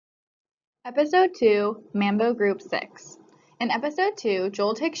Episode 2, Mambo Group 6. In episode 2,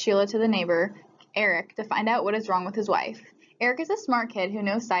 Joel takes Sheila to the neighbor, Eric, to find out what is wrong with his wife. Eric is a smart kid who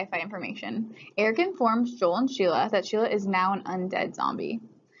knows sci-fi information. Eric informs Joel and Sheila that Sheila is now an undead zombie.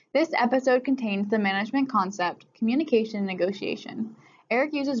 This episode contains the management concept, communication and negotiation.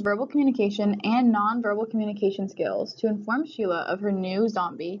 Eric uses verbal communication and non-verbal communication skills to inform Sheila of her new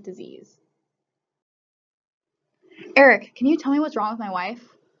zombie disease. Eric, can you tell me what's wrong with my wife?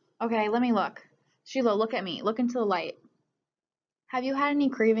 Okay, let me look. Sheila, look at me. Look into the light. Have you had any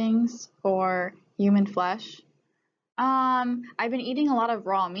cravings for human flesh? I've been eating a lot of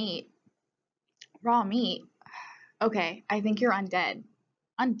raw meat. Raw meat? Okay, I think you're undead.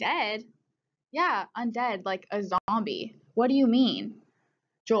 Undead? Yeah, undead, like a zombie. What do you mean?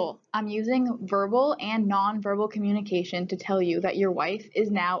 Joel, I'm using verbal and non-verbal communication to tell you that your wife is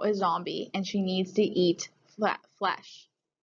now a zombie and she needs to eat flesh.